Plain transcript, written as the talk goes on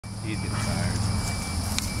He's getting tired.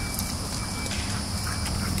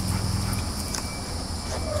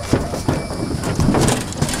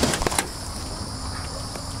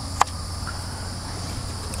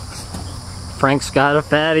 Frank's got a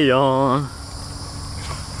fatty on.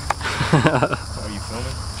 Are you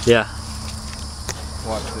filming? Yeah.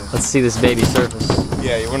 Watch this. Let's see this baby surface.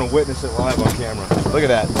 Yeah, you're gonna witness it live on camera. Look at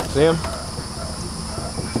that. See him?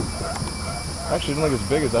 Actually, doesn't look as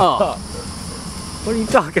big as I thought. What are you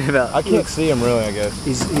talking about? I can't see him really, I guess.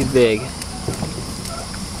 He's big.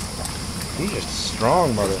 He's just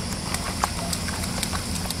strong, brother.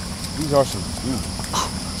 These are some. Ooh.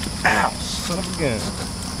 Ow! Son of a gun.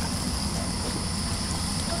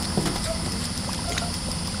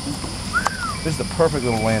 This is the perfect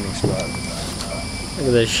little landing spot. Look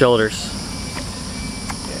at those shoulders.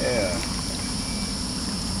 Yeah.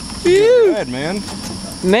 Ew. Good, man.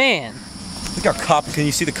 Man. Look how copper. Can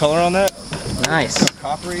you see the color on that? Nice. Look how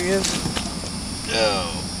coppery he is.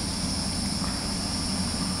 No.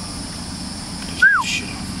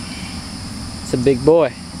 It's a big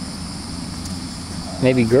boy.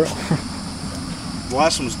 Maybe girl. The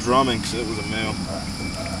last one was drumming because it was a male.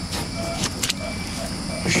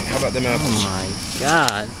 How about them apples? Oh my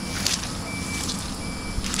god.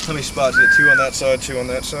 How many spots? You get 2 on that side, 2 on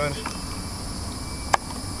that side.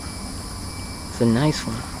 It's a nice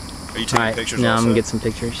one. Are you taking pictures? No, also? I'm gonna get some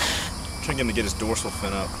pictures. I'm trying to get him to get his dorsal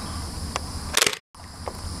fin up.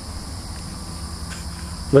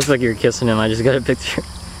 Looks like you're kissing him. I just got a picture.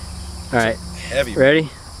 All right. Heavy. Ready?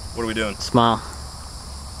 What are we doing? Smile.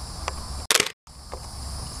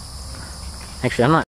 Actually, I'm not.